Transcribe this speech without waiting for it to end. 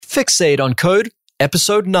Fixate on Code,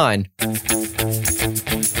 Episode 9.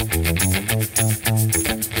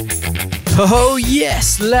 Oh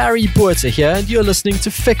yes, Larry Buerter here, and you're listening to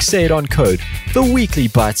Fixate on Code, the weekly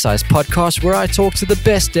bite-sized podcast where I talk to the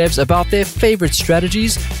best devs about their favorite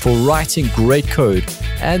strategies for writing great code.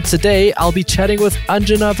 And today, I'll be chatting with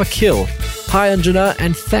Anjana Vakil. Hi Anjana,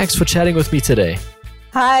 and thanks for chatting with me today.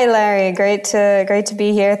 Hi Larry, great to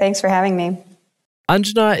be here. Thanks for having me.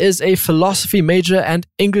 Anjana is a philosophy major and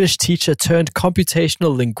English teacher turned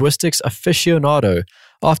computational linguistics aficionado.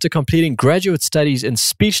 After completing graduate studies in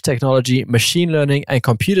speech technology, machine learning, and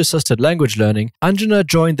computer-assisted language learning, Anjana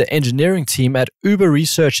joined the engineering team at Uber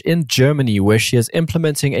Research in Germany, where she is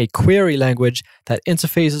implementing a query language that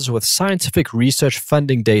interfaces with scientific research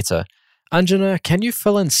funding data. Anjana, can you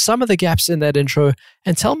fill in some of the gaps in that intro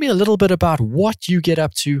and tell me a little bit about what you get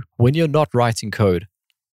up to when you're not writing code?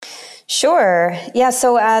 Sure. Yeah.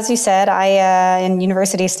 So as you said, I in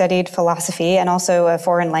university studied philosophy and also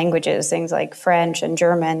foreign languages, things like French and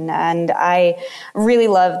German. And I really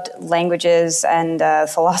loved languages and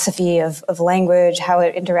philosophy of language, how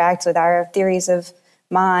it interacts with our theories of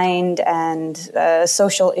mind and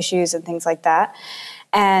social issues and things like that.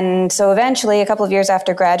 And so eventually, a couple of years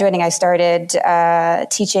after graduating, I started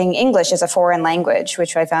teaching English as a foreign language,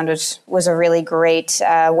 which I found was a really great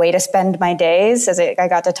way to spend my days, as I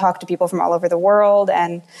got to talk to people from all over the world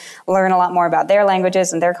and learn a lot more about their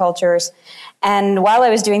languages and their cultures. And while I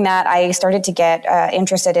was doing that, I started to get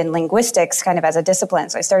interested in linguistics kind of as a discipline.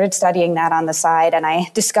 So I started studying that on the side, and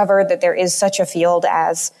I discovered that there is such a field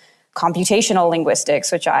as computational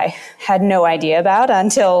linguistics, which I had no idea about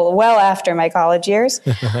until well after my college years.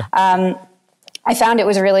 I found it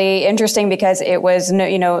was really interesting because it was,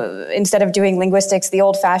 instead of doing linguistics the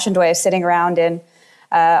old-fashioned way of sitting around in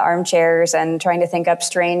armchairs and trying to think up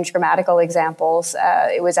strange grammatical examples,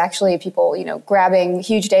 it was actually people, grabbing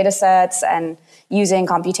huge data sets and using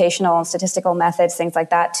computational and statistical methods, things like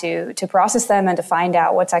that, to process them and to find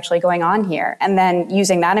out what's actually going on here. And then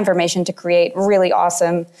using that information to create really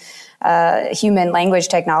awesome human language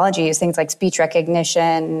technologies, things like speech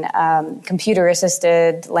recognition,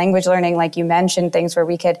 computer-assisted language learning, like you mentioned, things where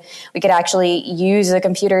we could actually use a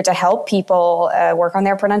computer to help people work on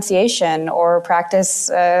their pronunciation or practice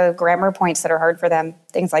grammar points that are hard for them,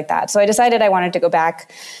 things like that. So I decided I wanted to go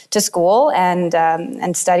back to school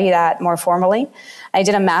and study that more formally. I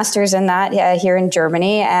did a master's in that here in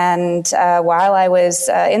Germany, and while I was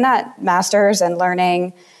in that master's and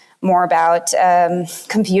learning more about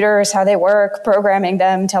computers, how they work, programming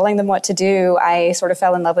them, telling them what to do, I sort of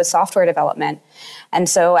fell in love with software development. And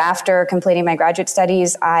so after completing my graduate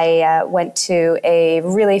studies, I went to a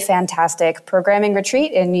really fantastic programming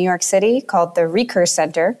retreat in New York City called the Recurse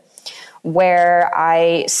Center, where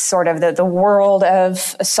I sort of the world of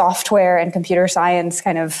software and computer science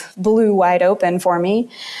kind of blew wide open for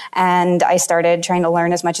me. And I started trying to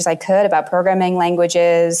learn as much as I could about programming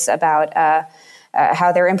languages, about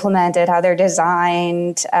how they're implemented, how they're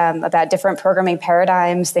designed, about different programming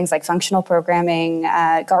paradigms, things like functional programming.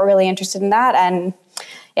 Got really interested in that, and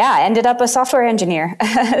I ended up a software engineer.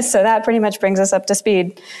 So that pretty much brings us up to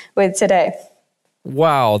speed with today.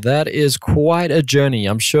 Wow, that is quite a journey.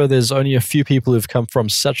 I'm sure there's only a few people who've come from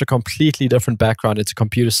such a completely different background into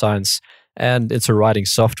computer science and into writing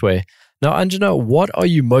software. Now, Anjana, what are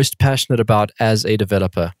you most passionate about as a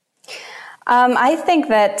developer? I think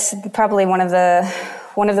that probably one of the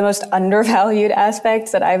most undervalued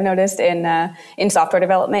aspects that I've noticed in software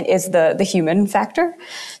development is the human factor.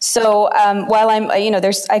 So while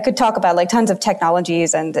I could talk about like tons of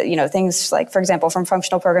technologies and things like, for example, from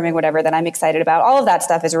functional programming, whatever, that I'm excited about. All of that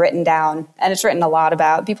stuff is written down, and it's written a lot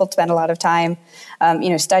about. People spend a lot of time,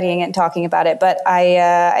 studying it and talking about it. But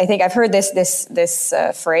I think I've heard this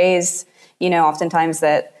phrase, oftentimes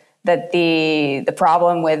that the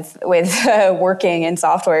problem with working in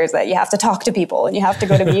software is that you have to talk to people and you have to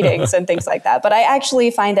go to meetings and things like that. But I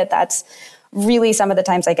actually find that that's really some of the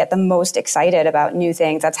times I get the most excited about new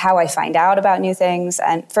things. That's how I find out about new things.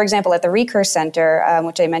 And for example, at the Recurse Center,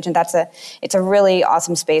 which I mentioned, it's a really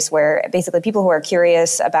awesome space where basically people who are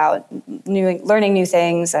curious about learning new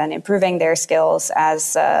things and improving their skills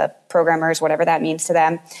as programmers, whatever that means to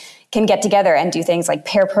them, can get together and do things like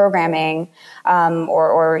pair programming,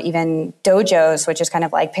 or even dojos, which is kind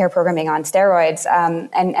of like pair programming on steroids.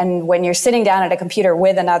 And when you're sitting down at a computer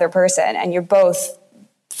with another person and you're both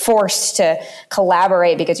forced to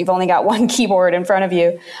collaborate because you've only got one keyboard in front of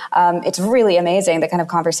you, it's really amazing the kind of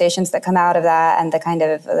conversations that come out of that and the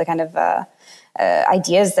kind of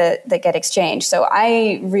ideas that get exchanged. So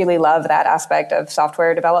I really love that aspect of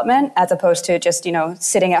software development, as opposed to just,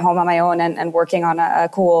 sitting at home on my own and working on a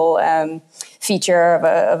cool feature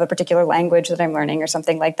of a particular language that I'm learning or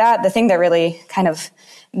something like that. The thing that really kind of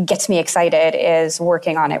gets me excited is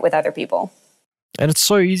working on it with other people. And it's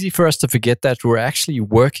so easy for us to forget that we're actually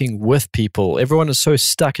working with people. Everyone is so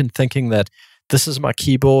stuck in thinking that this is my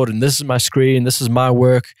keyboard and this is my screen, this is my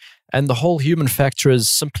work, and the whole human factor is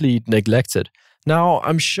simply neglected. Now,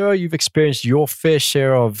 I'm sure you've experienced your fair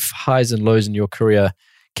share of highs and lows in your career.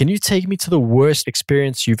 Can you take me to the worst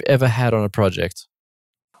experience you've ever had on a project?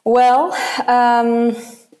 Well,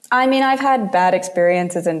 I've had bad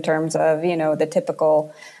experiences in terms of, the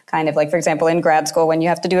typical kind of, like, for example, in grad school, when you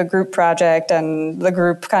have to do a group project and the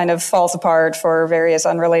group kind of falls apart for various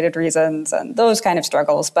unrelated reasons and those kind of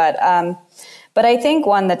struggles. But I think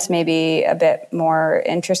one that's maybe a bit more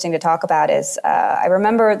interesting to talk about is I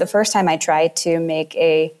remember the first time I tried to make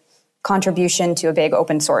a contribution to a big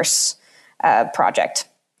open source project.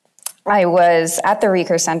 I was at the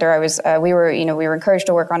Recurse Center. We were encouraged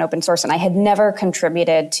to work on open source, and I had never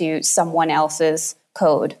contributed to someone else's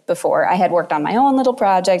code before. I had worked on my own little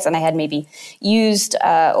projects, and I had maybe used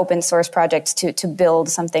open source projects to build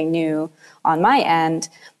something new on my end,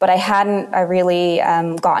 but I hadn't really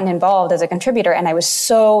gotten involved as a contributor, and I was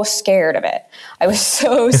so scared of it. I was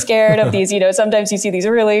so scared of these, sometimes you see these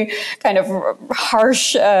really kind of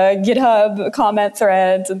harsh GitHub comment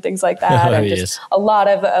threads and things like that, and just a lot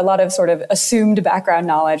of sort of assumed background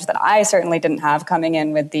knowledge that I certainly didn't have coming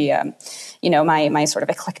in with the my sort of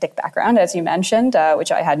eclectic background, as you mentioned,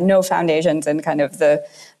 which I had no foundations in kind of the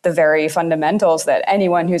very fundamentals that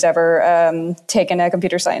anyone who's ever taken a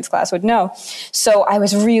computer science class would know. So I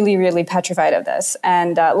was really, really petrified of this.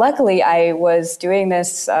 And luckily, I was doing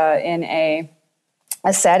this in a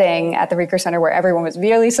setting at the Recurse Center where everyone was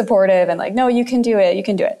really supportive and like, no, you can do it, you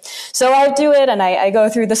can do it. So I do it, and I go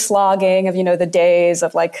through the slogging of, the days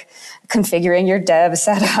of like configuring your dev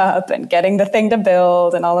setup and getting the thing to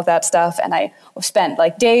build and all of that stuff. And I spent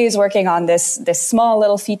like days working on this small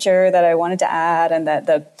little feature that I wanted to add and that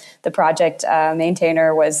the project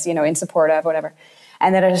maintainer was, in support of, whatever.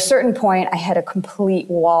 And then at a certain point, I had a complete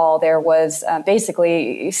wall. There was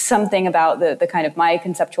basically something about the kind of my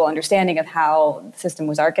conceptual understanding of how the system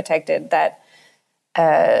was architected that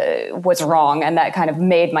was wrong, and that kind of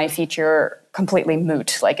made my feature completely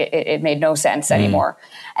moot. Like it made no sense anymore.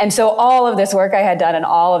 And so all of this work I had done and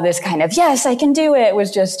all of this kind of, yes, I can do it, was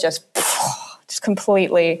just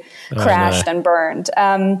completely crashed and burned.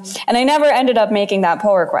 And I never ended up making that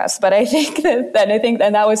pull request, but I think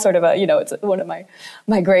that was sort of it's one of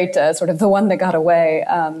my great sort of the one that got away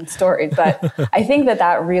stories. But I think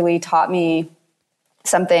that really taught me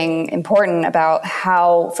something important about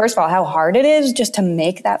first of all, how hard it is just to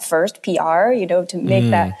make that first PR, to make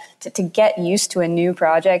that, to get used to a new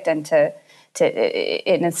project and to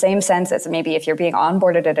in the same sense as maybe if you're being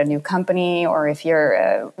onboarded at a new company or if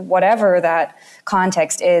you're whatever that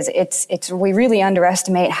context is, we really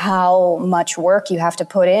underestimate how much work you have to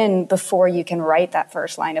put in before you can write that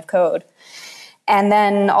first line of code. And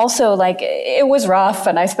then also, like, it was rough,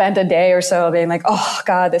 and I spent a day or so being like, oh,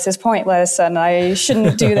 God, this is pointless, and I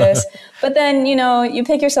shouldn't do this. But then, you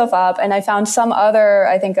pick yourself up, and I found some other,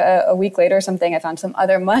 I think a week later or something, I found some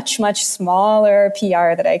other much, much smaller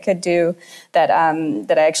PR that I could do that I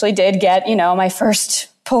actually did get, my first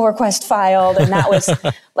pull request filed. And that was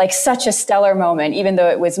like such a stellar moment, even though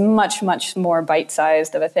it was much, much more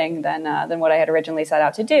bite-sized of a thing than what I had originally set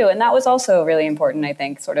out to do. And that was also really important, I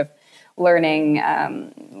think, sort of learning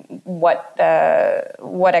what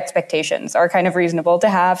expectations are kind of reasonable to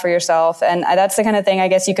have for yourself. And that's the kind of thing I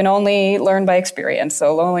guess you can only learn by experience.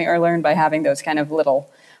 So only or learn by having those kind of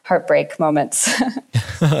little heartbreak moments.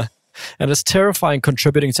 And it's terrifying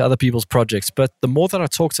contributing to other people's projects. But the more that I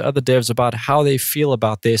talk to other devs about how they feel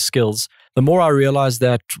about their skills, the more I realize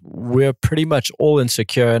that we're pretty much all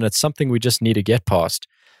insecure, and it's something we just need to get past.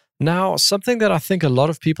 Now, something that I think a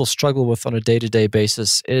lot of people struggle with on a day-to-day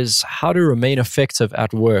basis is how to remain effective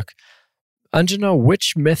at work. Anjana,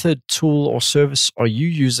 which method, tool, or service are you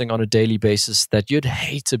using on a daily basis that you'd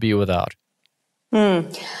hate to be without?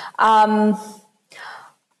 I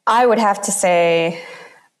would have to say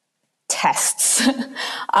tests.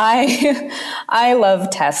 I love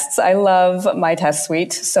tests. I love my test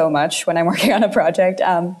suite so much when I'm working on a project.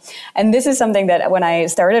 And this is something that when I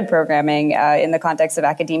started programming in the context of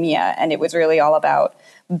academia, and it was really all about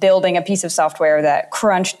building a piece of software that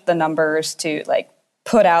crunched the numbers to like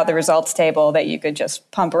put out the results table that you could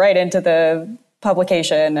just pump right into the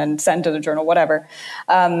publication and send to the journal, whatever.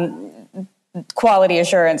 quality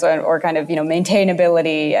assurance or kind of,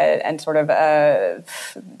 maintainability and sort of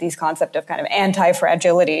these concept of kind of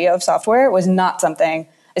anti-fragility of software was not something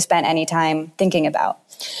I spent any time thinking about.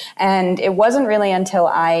 And it wasn't really until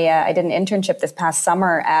I did an internship this past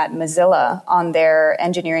summer at Mozilla on their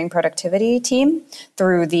engineering productivity team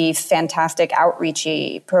through the fantastic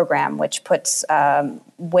Outreachy program, which puts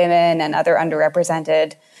women and other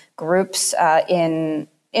underrepresented groups in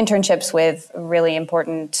internships with really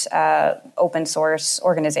important open source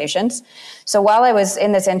organizations. So while I was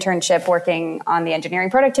in this internship working on the engineering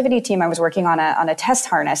productivity team, I was working on a test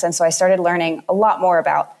harness. And so I started learning a lot more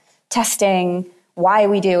about testing, why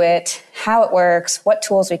we do it, how it works, what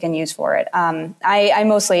tools we can use for it. I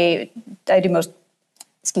do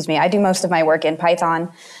most of my work in Python.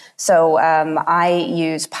 So I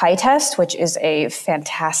use PyTest, which is a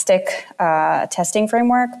fantastic testing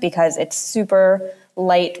framework because it's super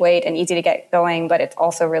lightweight and easy to get going, but it's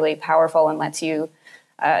also really powerful and lets you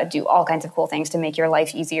do all kinds of cool things to make your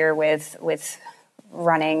life easier with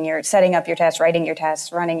setting up your tests, writing your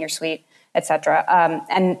tests, running your suite, etc.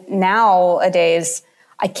 And nowadays,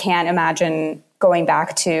 I can't imagine going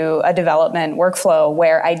back to a development workflow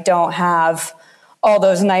where I don't have all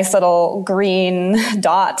those nice little green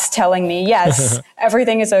dots telling me, yes,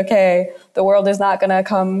 everything is okay. The world is not going to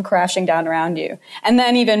come crashing down around you. And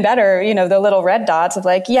then even better, the little red dots of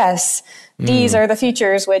like, yes, these are the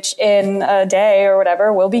features which in a day or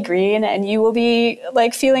whatever will be green and you will be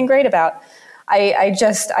like feeling great about.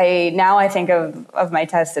 Now I think of my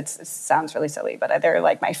tests, it sounds really silly, but they're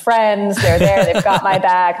like my friends, they're there, they've got my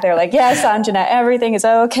back. They're like, yes, Anjana, everything is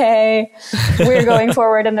okay. We're going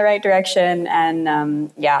forward in the right direction. And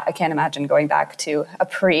I can't imagine going back to a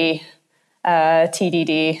pre-TDD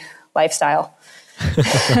lifestyle.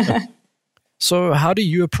 So how do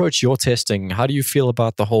you approach your testing? How do you feel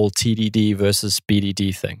about the whole TDD versus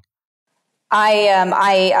BDD thing?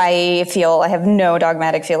 I feel I have no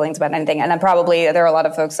dogmatic feelings about anything, and there are a lot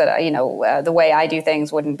of folks that the way I do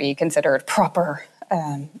things wouldn't be considered proper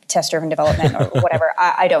test-driven development or whatever.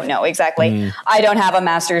 I don't know exactly. I don't have a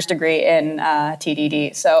master's degree in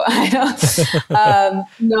TDD, so I don't.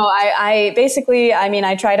 I basically,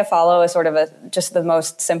 I try to follow a sort of just the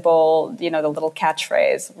most simple, the little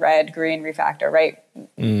catchphrase: red, green, refactor. Right,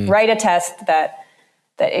 write a test that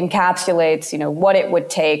encapsulates, what it would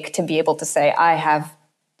take to be able to say, I have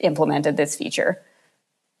implemented this feature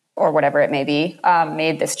or whatever it may be,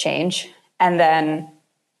 made this change. And then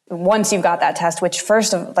once you've got that test, which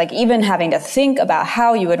first of even having to think about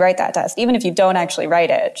how you would write that test, even if you don't actually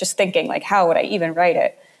write it, just thinking like, how would I even write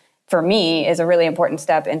it? For me is a really important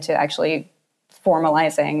step into actually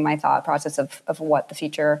formalizing my thought process of what the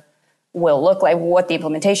feature will look like, what the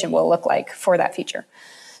implementation will look like for that feature.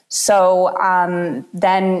 So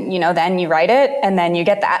then you write it, and then you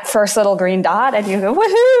get that first little green dot, and you go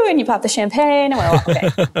woohoo, and you pop the champagne. And well, okay,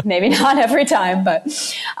 maybe not every time, but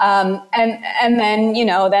and then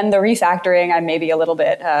then the refactoring I'm maybe a little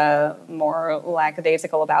bit more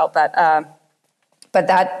lackadaisical about, but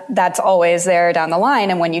that's always there down the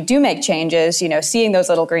line. And when you do make changes, seeing those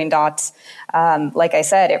little green dots, like I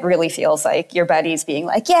said, it really feels like your buddies being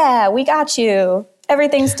like, yeah, we got you.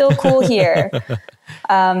 Everything's still cool here.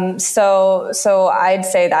 So I'd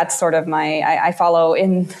say that's sort of I follow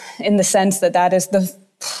in the sense that is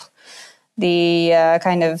the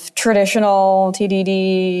kind of traditional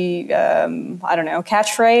TDD,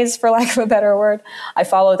 catchphrase, for lack of a better word. I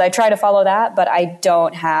try to follow that, but I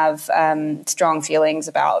don't have strong feelings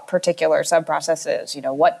about particular sub-processes,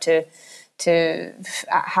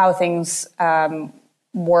 how things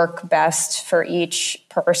work best for each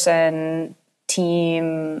person,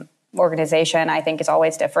 team, organization. I think is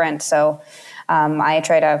always different. So I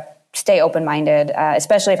try to stay open-minded,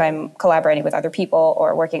 especially if I'm collaborating with other people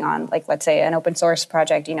or working on, let's say, an open source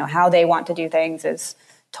project. How they want to do things is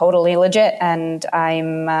totally legit, and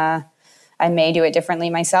I may do it differently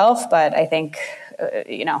myself, but I think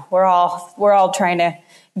we're all trying to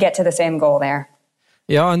get to the same goal there.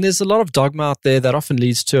 Yeah, and there's a lot of dogma out there that often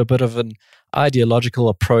leads to a bit of an ideological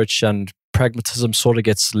approach, and pragmatism sort of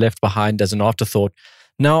gets left behind as an afterthought.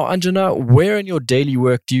 Now, Anjana, where in your daily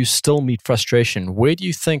work do you still meet frustration? Where do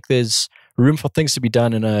you think there's room for things to be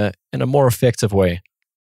done in a more effective way?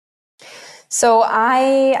 So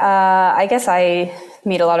I guess I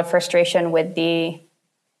meet a lot of frustration with the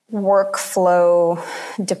workflow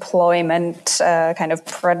deployment, kind of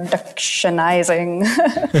productionizing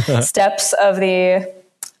steps of the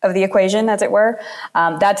equation, as it were.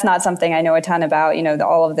 That's not something I know a ton about.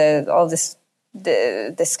 All of this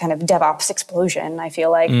kind of DevOps explosion, I feel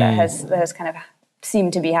like that has kind of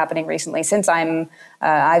seem to be happening recently since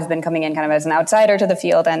I've been coming in kind of as an outsider to the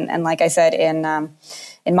field. And like I said,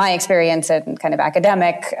 in my experience in kind of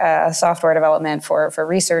academic software development for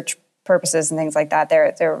research purposes and things like that,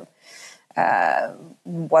 there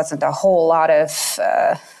wasn't a whole lot of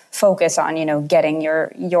focus on, getting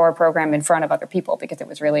your program in front of other people, because it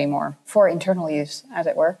was really more for internal use, as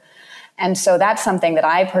it were. And so that's something that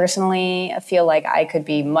I personally feel like I could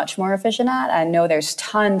be much more efficient at. I know there's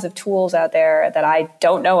tons of tools out there that I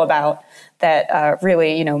don't know about that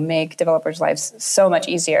really, make developers' lives so much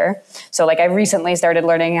easier. So like I recently started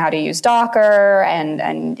learning how to use Docker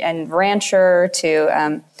and Rancher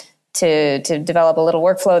to develop a little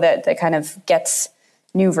workflow that kind of gets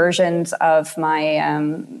new versions of my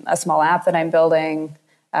a small app that I'm building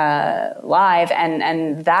live,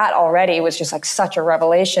 and that already was just like such a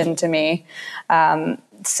revelation to me.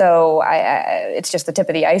 So it's just the tip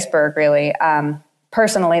of the iceberg, really.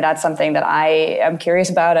 Personally, that's something that I am curious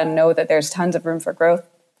about and know that there's tons of room for growth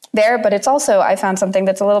there. But it's also, I found something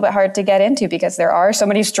that's a little bit hard to get into because there are so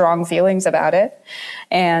many strong feelings about it,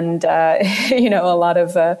 and a lot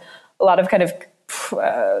of kind of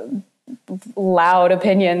loud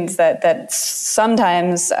opinions that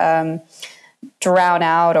sometimes drown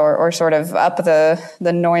out or sort of up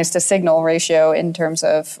the noise to signal ratio in terms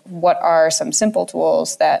of what are some simple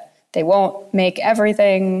tools that they won't make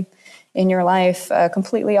everything in your life a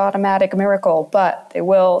completely automatic miracle, but they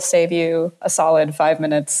will save you a solid 5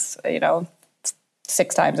 minutes,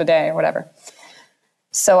 6 times a day or whatever.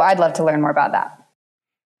 So I'd love to learn more about that.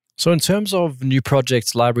 So in terms of new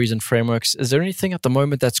projects, libraries, and frameworks, is there anything at the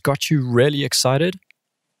moment that's got you really excited?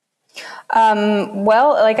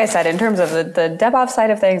 Well, like I said, in terms of the DevOps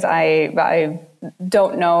side of things, I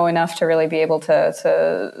don't know enough to really be able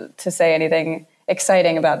to say anything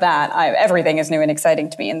exciting about that. Everything is new and exciting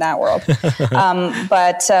to me in that world.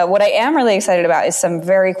 But what I am really excited about is some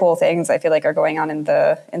very cool things I feel like are going on in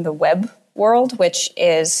the web world, which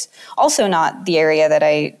is also not the area that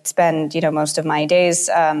I spend most of my days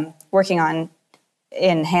working on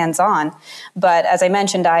in hands-on. But as I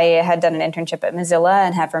mentioned, I had done an internship at Mozilla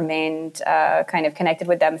and have remained kind of connected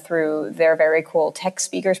with them through their very cool Tech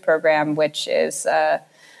Speakers program, which is a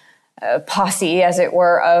posse, as it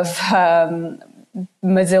were, of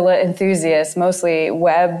Mozilla enthusiasts, mostly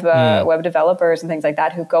web developers and things like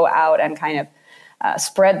that, who go out and kind of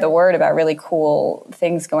spread the word about really cool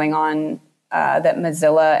things going on that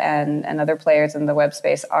Mozilla and other players in the web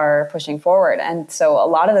space are pushing forward. And so a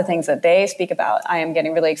lot of the things that they speak about, I am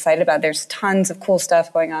getting really excited about. There's tons of cool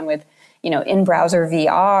stuff going on with, in-browser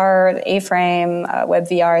VR, the A-frame, web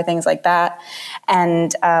VR, things like that.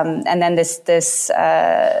 And then this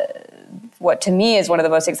what to me is one of the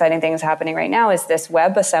most exciting things happening right now is this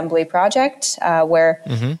WebAssembly project where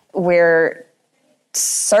we're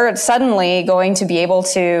suddenly going to be able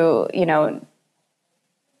to,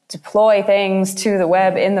 deploy things to the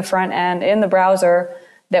web in the front end, in the browser,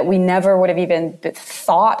 that we never would have even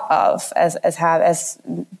thought of as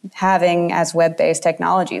having as web-based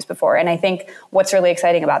technologies before. And I think what's really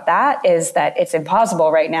exciting about that is that it's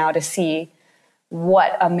impossible right now to see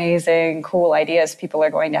what amazing, cool ideas people are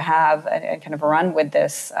going to have and kind of run with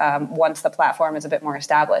this once the platform is a bit more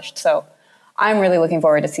established. So I'm really looking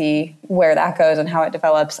forward to see where that goes and how it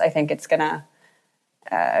develops. I think it's going to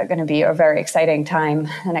be a very exciting time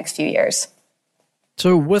the next few years.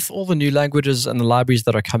 So with all the new languages and the libraries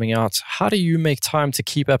that are coming out, how do you make time to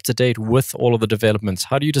keep up to date with all of the developments?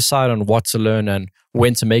 How do you decide on what to learn and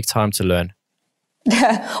when to make time to learn?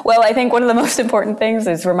 Well, I think one of the most important things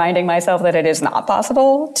is reminding myself that it is not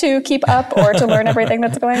possible to keep up or to learn everything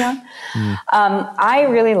that's going on. I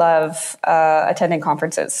really love attending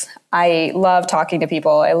conferences. I love talking to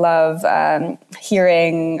people. I love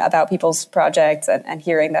hearing about people's projects and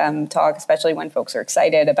hearing them talk, especially when folks are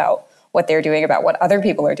excited about what they're doing, about what other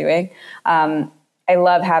people are doing. I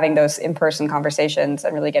love having those in-person conversations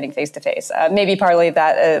and really getting face-to-face. Maybe partly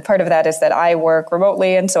that part of that is that I work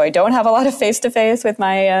remotely, and so I don't have a lot of face-to-face with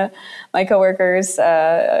my coworkers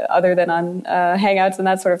other than on Hangouts and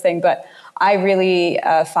that sort of thing. But I really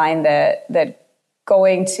find that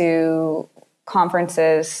going to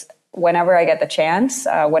conferences whenever I get the chance,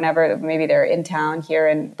 whenever maybe they're in town here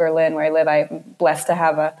in Berlin where I live, I'm blessed to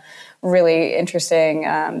have a really interesting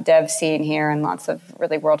dev scene here and lots of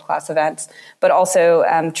really world-class events, but also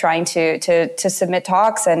trying to submit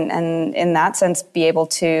talks and in that sense be able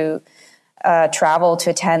to travel to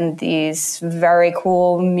attend these very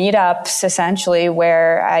cool meetups, essentially,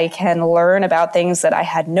 where I can learn about things that I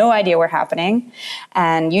had no idea were happening.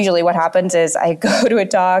 And usually what happens is I go to a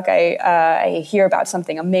talk, I hear about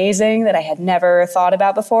something amazing that I had never thought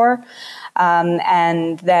about before.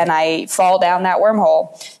 and then I fall down that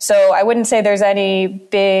wormhole. So I wouldn't say there's any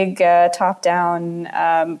big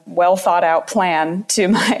top-down, well-thought-out plan to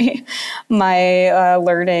my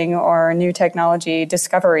learning or new technology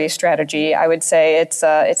discovery strategy. I would say it's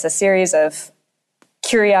a series of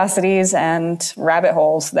curiosities and rabbit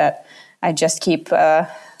holes that I just keep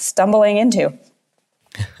stumbling into.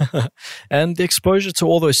 And the exposure to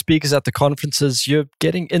all those speakers at the conferences, you're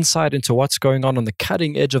getting insight into what's going on the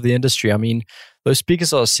cutting edge of the industry. I mean, those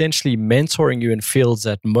speakers are essentially mentoring you in fields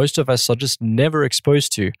that most of us are just never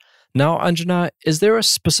exposed to. Now, Anjana, is there a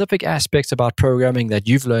specific aspect about programming that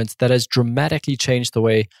you've learned that has dramatically changed the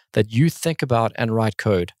way that you think about and write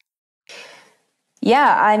code?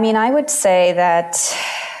 Yeah, I mean, I would say that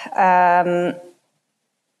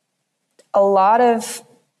a lot of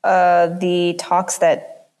the talks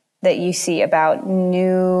that you see about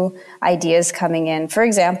new ideas coming in, for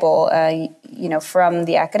example, from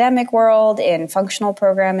the academic world in functional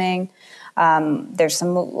programming, there's a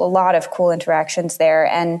lot of cool interactions there,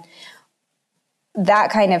 and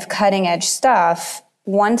that kind of cutting edge stuff.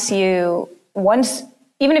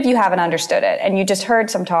 Even if you haven't understood it and you just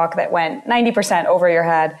heard some talk that went 90% over your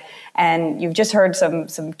head, and you've just heard some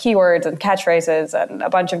keywords and catchphrases and a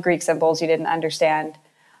bunch of Greek symbols you didn't understand,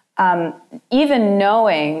 even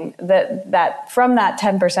knowing that from that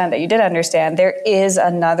 10% that you did understand, there is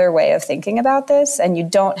another way of thinking about this, and you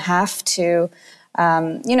don't have to,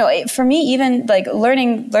 for me, even like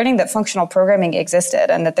learning that functional programming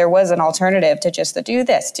existed and that there was an alternative to just the do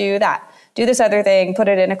this, do that, do this other thing, put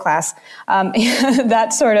it in a class,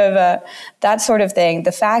 that sort of thing.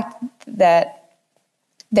 The fact that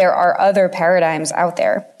there are other paradigms out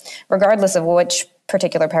there, regardless of which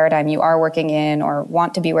particular paradigm you are working in or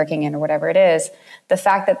want to be working in or whatever it is, the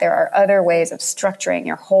fact that there are other ways of structuring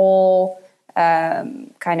your whole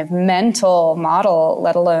kind of mental model,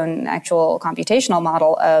 let alone actual computational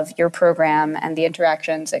model of your program and the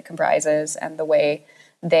interactions it comprises and the way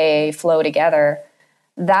they flow together,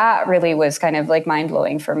 that really was kind of like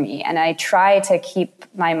mind-blowing for me. And I try to keep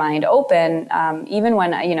my mind open, even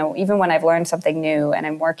when I've learned something new and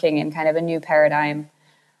I'm working in kind of a new paradigm.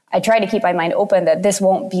 I try to keep my mind open that this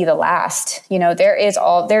won't be the last. There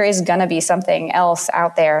is going to be something else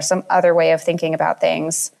out there, some other way of thinking about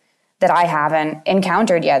things that I haven't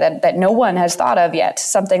encountered yet, that no one has thought of yet,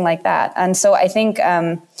 something like that. And so I think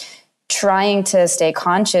trying to stay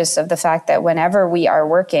conscious of the fact that whenever we are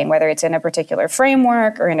working, whether it's in a particular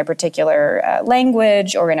framework or in a particular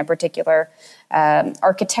language or in a particular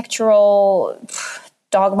architectural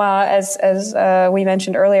dogma, as we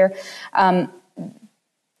mentioned earlier,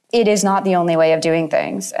 it is not the only way of doing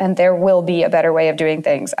things, and there will be a better way of doing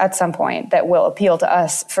things at some point that will appeal to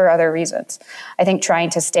us for other reasons. I think trying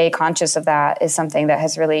to stay conscious of that is something that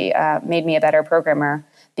has really made me a better programmer,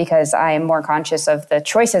 because I am more conscious of the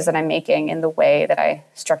choices that I'm making in the way that I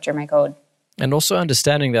structure my code. And also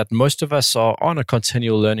understanding that most of us are on a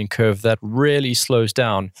continual learning curve that really slows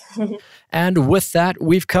down. And with that,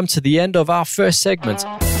 we've come to the end of our first segment.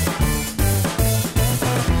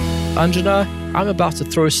 Anjana, I'm about to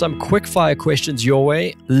throw some quick-fire questions your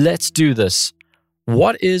way. Let's do this.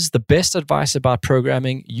 What is the best advice about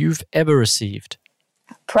programming you've ever received?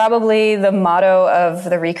 Probably the motto of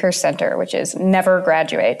the Recurse Center, which is never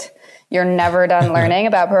graduate. You're never done learning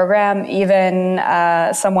about program. Even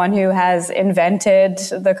someone who has invented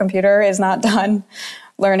the computer is not done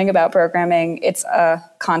learning about programming. It's a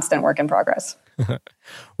constant work in progress.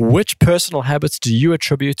 Which personal habits do you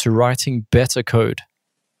attribute to writing better code?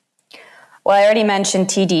 Well, I already mentioned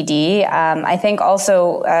TDD. I think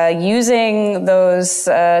also using those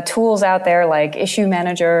tools out there like issue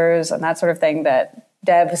managers and that sort of thing that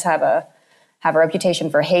devs have a reputation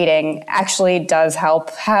for hating actually does help.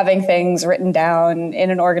 Having things written down in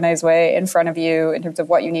an organized way in front of you in terms of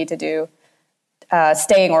what you need to do.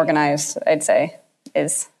 Staying organized, I'd say,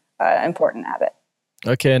 is an important habit.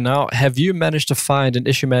 Okay, now, have you managed to find an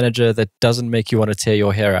issue manager that doesn't make you want to tear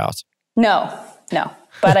your hair out? No.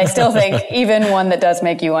 But I still think even one that does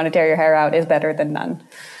make you want to tear your hair out is better than none.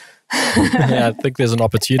 Yeah, I think there's an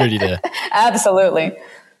opportunity there. Absolutely.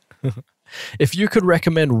 If you could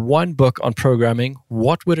recommend one book on programming,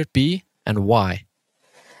 what would it be and why?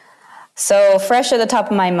 So fresh at the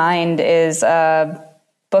top of my mind is a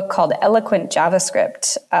book called Eloquent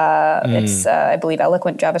JavaScript. It's, I believe,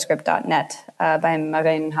 eloquentjavascript.net by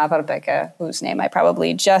Marijn Haverbekke, whose name I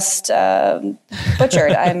probably just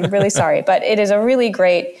butchered. I'm really sorry. But it is a really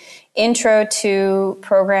great intro to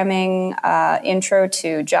programming, intro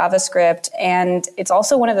to JavaScript. And it's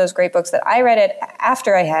also one of those great books that I read it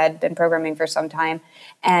after I had been programming for some time.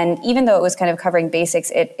 And even though it was kind of covering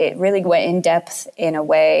basics, it really went in depth in a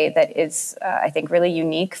way that is, I think, really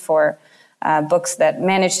unique for books that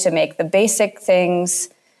manage to make the basic things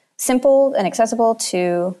simple and accessible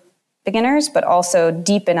to beginners, but also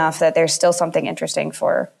deep enough that there's still something interesting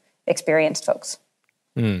for experienced folks.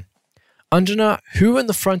 Anjana, who in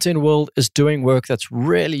the front-end world is doing work that's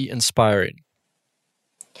really inspiring?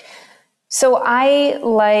 So I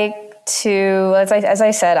like to, as I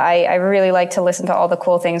said, I really like to listen to all the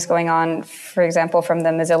cool things going on, for example, from the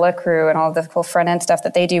Mozilla crew and all the cool front-end stuff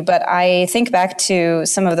that they do. But I think back to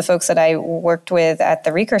some of the folks that I worked with at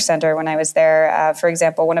the Recur Center when I was there. For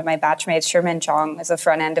example, one of my batchmates, Sherman Chong, is a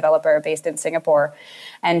front-end developer based in Singapore.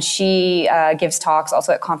 And she gives talks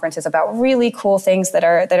also at conferences about really cool things that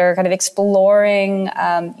are kind of exploring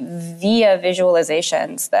via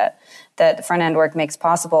visualizations that front-end work makes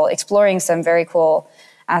possible, exploring some very cool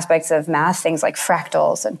aspects of math, things like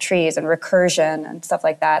fractals and trees and recursion and stuff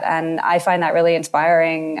like that. And I find that really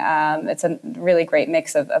inspiring. It's a really great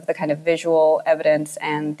mix of the kind of visual evidence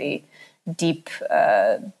and the deep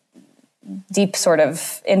sort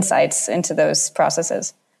of insights into those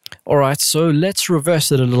processes. All right, so let's reverse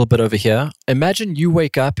it a little bit over here. Imagine you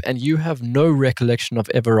wake up and you have no recollection of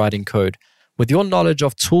ever writing code. With your knowledge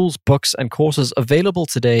of tools, books, and courses available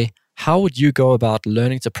today, how would you go about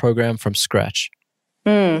learning to program from scratch?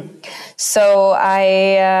 So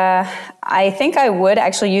I think I would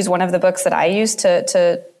actually use one of the books that I used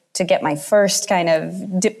to get my first kind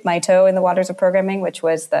of dip my toe in the waters of programming, which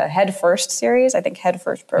was the Head First series. I think Head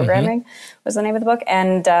First Programming was the name of the book.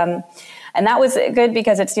 And that was good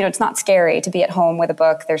because it's not scary to be at home with a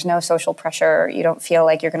book. There's no social pressure. You don't feel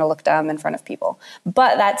like you're going to look dumb in front of people.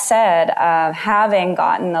 But that said, having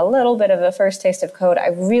gotten a little bit of a first taste of code, I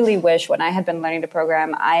really wish when I had been learning to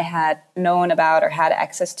program, I had known about or had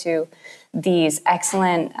access to these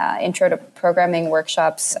excellent intro to programming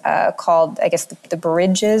workshops called, I guess, the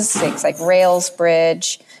bridges. Things like Rails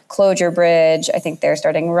Bridge, Clojure Bridge. I think they're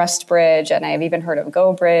starting Rust Bridge, and I've even heard of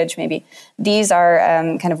Go Bridge, maybe. These are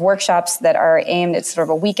kind of workshops that are aimed at sort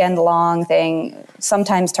of a weekend-long thing,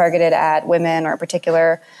 sometimes targeted at women or a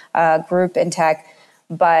particular group in tech.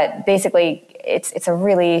 But basically, it's a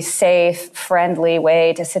really safe, friendly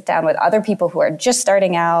way to sit down with other people who are just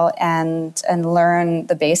starting out and learn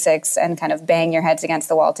the basics and kind of bang your heads against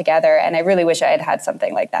the wall together. And I really wish I had had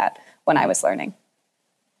something like that when I was learning.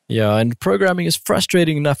 Yeah, and programming is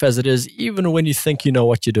frustrating enough as it is, even when you think you know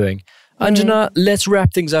what you're doing. Anjana, let's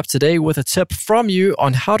wrap things up today with a tip from you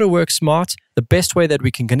on how to work smart, the best way that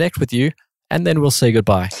we can connect with you, and then we'll say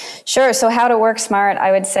goodbye. Sure. So how to work smart,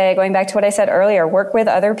 I would say, going back to what I said earlier, work with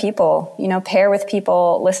other people, pair with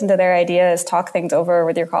people, listen to their ideas, talk things over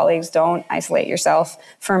with your colleagues. Don't isolate yourself.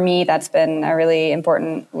 For me, that's been a really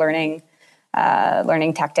important learning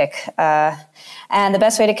tactic. And the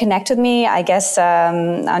best way to connect with me, I guess,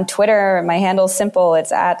 on Twitter, my handle's simple.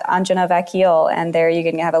 It's at Anjana Vakil. And there you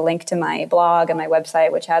can have a link to my blog and my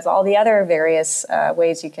website, which has all the other various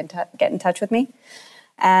ways you can get in touch with me.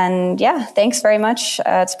 And yeah, thanks very much.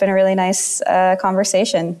 It's been a really nice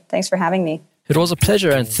conversation. Thanks for having me. It was a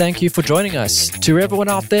pleasure, and thank you for joining us. To everyone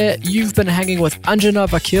out there, you've been hanging with Anjana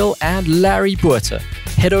Vakil and Larry Buerter.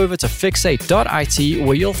 Head over to fixate.it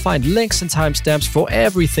where you'll find links and timestamps for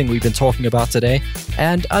everything we've been talking about today.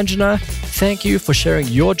 And Anjana, thank you for sharing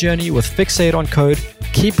your journey with Fixate on Code.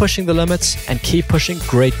 Keep pushing the limits and keep pushing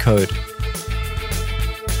great code.